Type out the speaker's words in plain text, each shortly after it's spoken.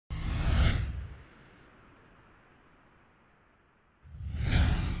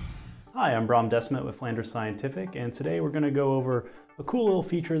Hi, I'm Bram Desmet with Flanders Scientific, and today we're going to go over a cool little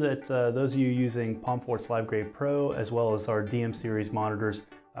feature that those of you using Pomfort's LiveGrade Pro as well as our DM series monitors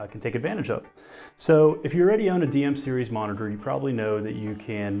can take advantage of. So if you already own a DM series monitor, you probably know that you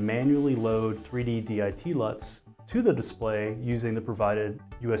can manually load 3D DIT LUTs to the display using the provided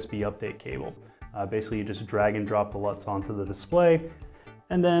USB update cable. Basically, you just drag and drop the LUTs onto the display.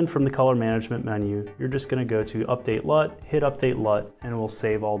 And then from the color management menu, you're just going to go to Update LUT, hit Update LUT, and it will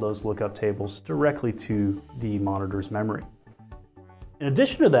save all those lookup tables directly to the monitor's memory. In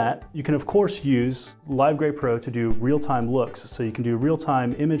addition to that, you can of course use LiveGrade Pro to do real-time looks. So you can do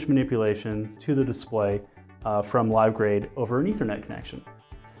real-time image manipulation to the display from LiveGrade over an Ethernet connection.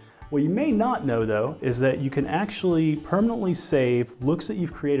 What you may not know though is that you can actually permanently save looks that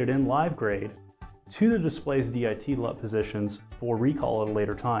you've created in LiveGrade to the display's DIT LUT positions for recall at a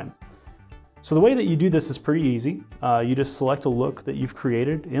later time. So the way that you do this is pretty easy. You just select a look that you've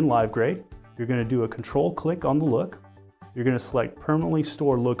created in LiveGrade. You're going to do a control click on the look. You're going to select permanently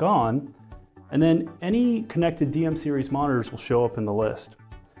store look on, and then any connected DM series monitors will show up in the list.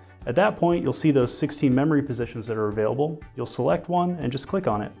 At that point, you'll see those 16 memory positions that are available. You'll select one and just click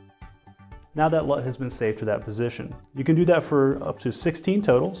on it. Now that LUT has been saved to that position. You can do that for up to 16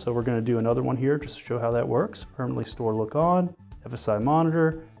 total, so we're going to do another one here just to show how that works. Permanently store look on, FSI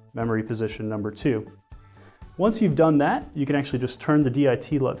monitor, memory position number 2. Once you've done that, you can actually just turn the DIT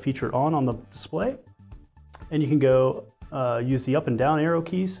LUT feature on the display, and you can go use the up and down arrow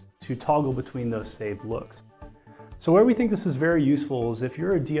keys to toggle between those saved looks. So where we think this is very useful is if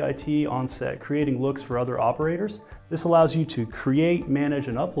you're a DIT on set creating looks for other operators, this allows you to create, manage,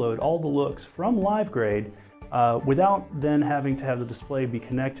 and upload all the looks from LiveGrade without then having to have the display be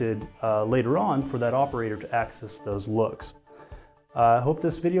connected later on for that operator to access those looks. I hope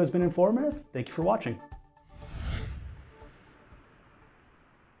this video has been informative. Thank you for watching.